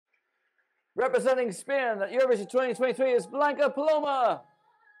Representing Spain at Eurovision 2023 is Blanca Paloma.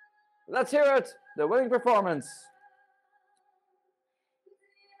 Let's hear it, the winning performance.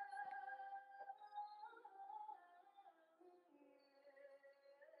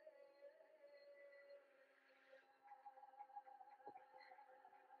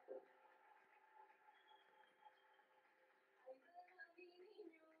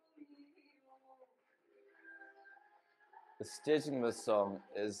 The staging of this song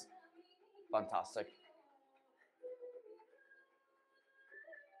is fantastic.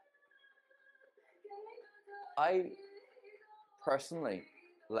 I personally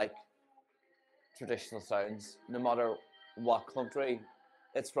like traditional sounds, no matter what country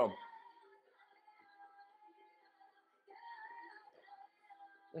it's from.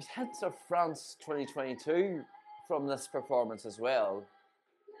 There's hints of France 2022 from this performance as well.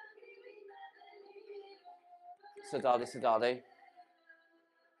 Sadadi Sadadi.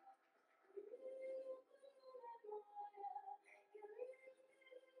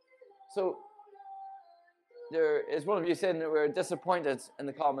 So, there is one of you saying that we're disappointed in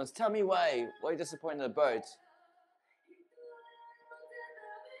the comments. Tell me why. What are you disappointed about?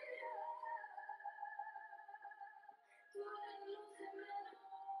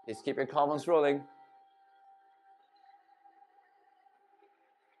 Please keep your comments rolling.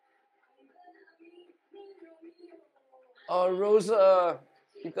 Oh, Rosa,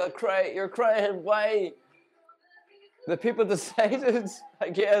 you're crying. Why? The people decided, I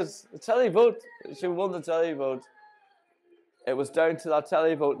guess, the televote. She won the televote. It was down to that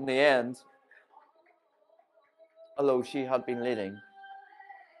televote in the end, although she had been leading.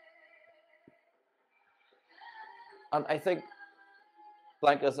 And I think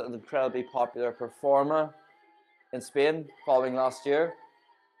Blanca's an incredibly popular performer in Spain following last year.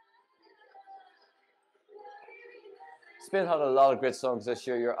 Spain had a lot of great songs this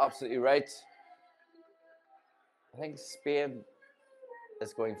year, you're absolutely right. I think Spain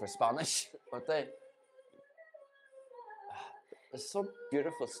is going for Spanish, aren't they? There's some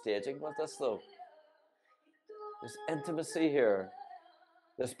beautiful staging with this though. There's intimacy here.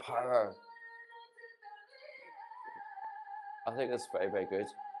 There's power. I think it's very, very good.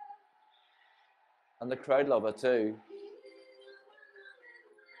 And the crowd love it too.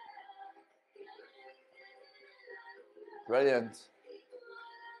 Brilliant.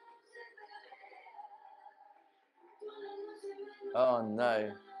 Oh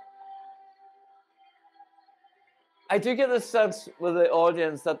no. I do get the sense with the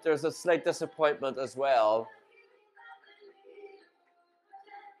audience that there's a slight disappointment as well.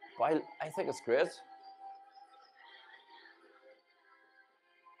 But I think it's great.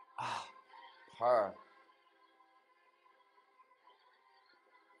 Ah, power.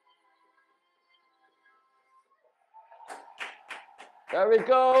 There we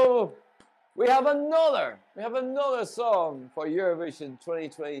go. We have another song for Eurovision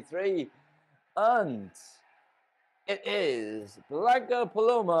 2023, and it is Blanca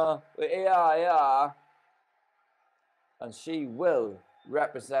Paloma with Eaea, and she will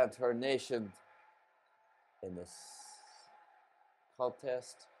represent her nation in this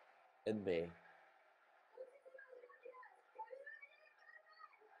contest in May.